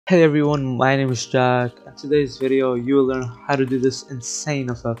Hey everyone, my name is Jack. In today's video, you will learn how to do this insane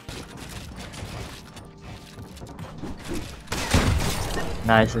effect.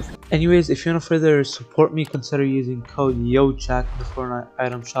 Nice. Anyways, if you want to further support me, consider using code YoJacq in the Fortnite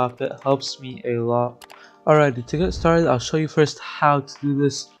item shop. It helps me a lot. Alright, to get started, I'll show you first how to do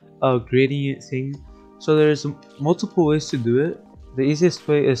this gradient thing. So there's multiple ways to do it. The easiest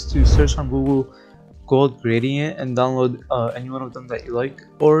way is to search on Google gold gradient and download any one of them that you like,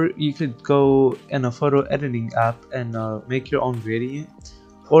 or you could go in a photo editing app and make your own gradient,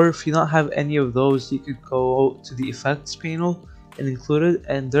 or if you don't have any of those, you could go to the effects panel and include it,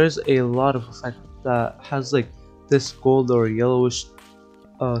 and there's a lot of effect that has like this gold or yellowish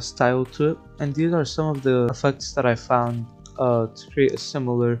style to it, and these are some of the effects that I found to create a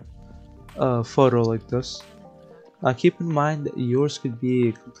similar photo like this. Now keep in mind that yours could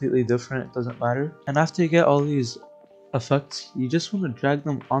be completely different, it doesn't matter. And after you get all these effects, you just want to drag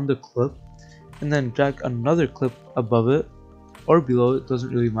them on the clip and then drag another clip above it or below it,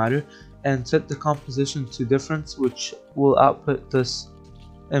 doesn't really matter, and set the composition to difference, which will output this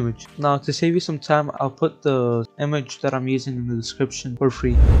image. Now to save you some time, I'll put the image that I'm using in the description for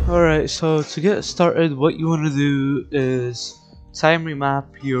free. Alright, so to get started, what you want to do is time remap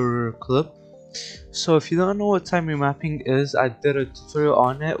your clip. So if you don't know what time remapping is, I did a tutorial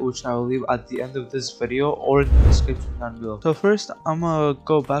on it, which I will leave at the end of this video or in the description down below. So first, I'm gonna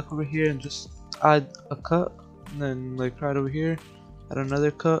go back over here and just add a cut, and then like right over here, add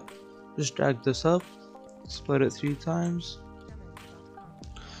another cut. Just drag this up, split it 3 times,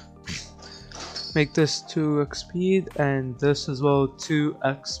 make this 2x speed, and this as well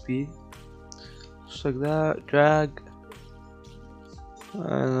 2x speed, just like that. Drag,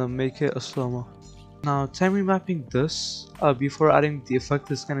 and then make it a slow-mo. Now time remapping this before adding the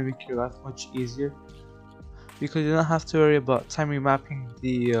effect is gonna make your life much easier, because you don't have to worry about time remapping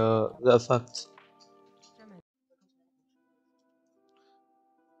the effect.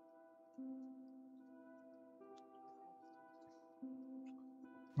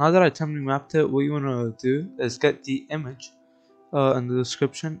 Now that I time remapped it, what you wanna do is get the image in the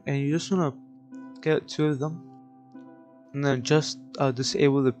description, and you just wanna get 2 of them, and then just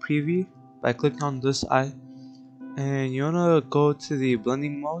disable the preview by clicking on this eye, and you wanna go to the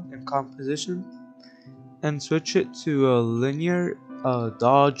blending mode and composition and switch it to a linear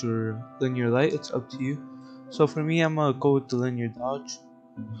dodge or linear light. It's up to you. So for me, I'm gonna go with the linear dodge,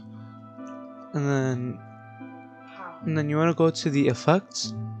 and then you wanna go to the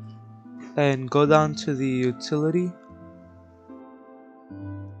effects and go down to the utility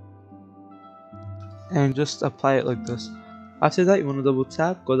and just apply it like this. After that, you wanna double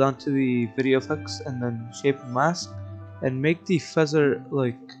tap, go down to the video effects, and then shape and mask, and make the feather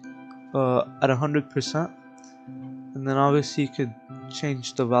like at 100%, and then obviously you could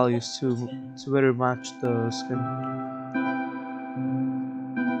change the values to better match the skin.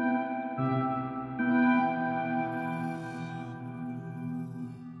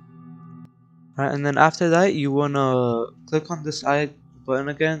 Right, and then after that, you wanna click on this eye button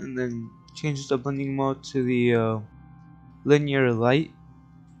again, and then change the blending mode to the linear light.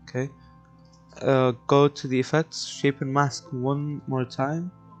 Okay, go to the effects, shape and mask one more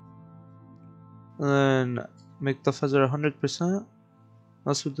time, and then make the feather 100%.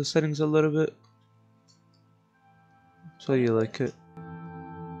 Mess with the settings a little bit so you like it.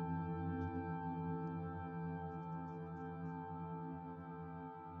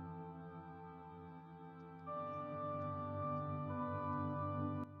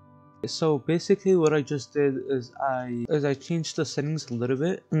 So basically what I just did is I changed the settings a little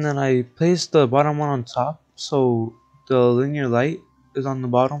bit, and then I placed the bottom one on top, so the linear light is on the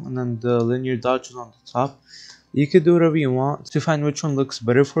bottom and then the linear dodge is on the top. You could do whatever you want to find which one looks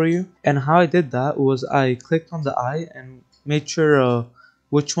better for you. And how I did that was I clicked on the eye and made sure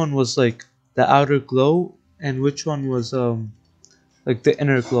which one was like the outer glow and which one was like the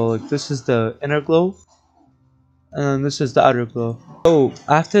inner glow. Like this is the inner glow and this is the outer glow. So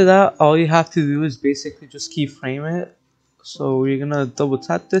after that, all you have to do is basically just keyframe it. So you're gonna double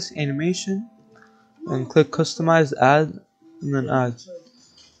tap this animation and click customize, add, and then add.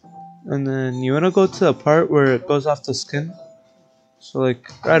 And then you wanna go to the part where it goes off the skin. So like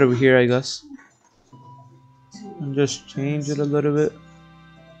right over here, I guess. And just change it a little bit.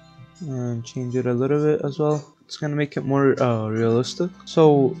 And change it a little bit as well. It's gonna make it more realistic.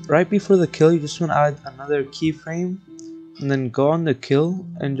 So right before the kill, you just wanna add another keyframe, and then go on the kill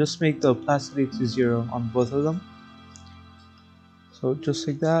and just make the opacity to 0 on both of them. So just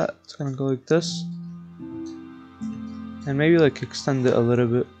like that, it's gonna go like this, and maybe like extend it a little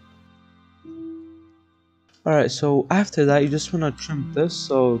bit. Alright, so after that you just want to trim this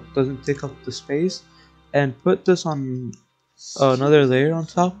so it doesn't take up the space, and put this on another layer on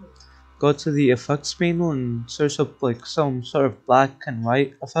top. Go to the effects panel and search up like some sort of black and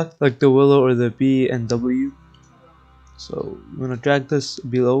white effect, like the willow or the B and W. So I'm gonna drag this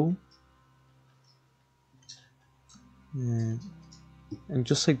below, and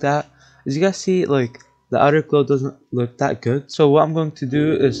just like that. As you guys see, like the outer glow doesn't look that good. So what I'm going to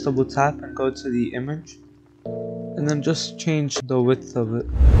do is double tap and go to the image, and then just change the width of it.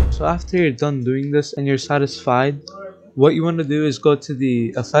 So after you're done doing this and you're satisfied, what you want to do is go to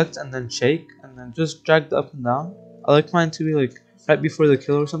the effect and then shake, and then just drag it up and down. I like mine to be like right before the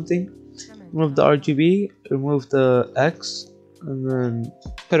kill or something. Remove the RGB, remove the X, and then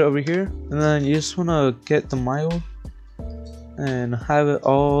put it over here. And then you just want to get the mild and have it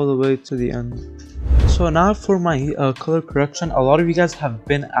all the way to the end. So now for my color correction, a lot of you guys have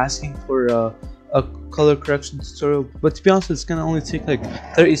been asking for a color correction tutorial, but to be honest, it's gonna only take like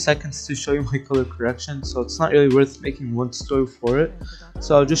 30 seconds to show you my color correction, so it's not really worth making one tutorial for it.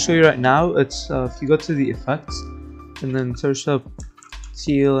 So I'll just show you right now. It's if you go to the effects and then search up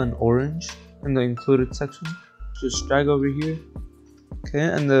teal and orange in the included section, just drag over here. Okay,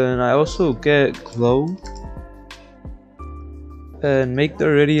 and then I also get glow and make the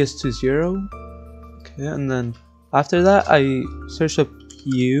radius to 0. Okay, and then after that I search up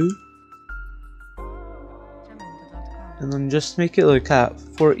hue and then just make it like at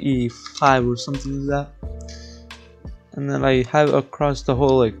 45 or something like that, and then I have it across the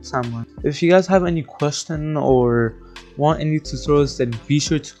whole like timeline. If you guys have any question or want any tutorials, then be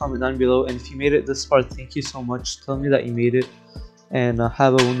sure to comment down below, and if you made it this far, thank you so much. Tell me that you made it, and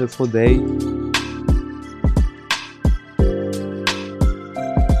have a wonderful day.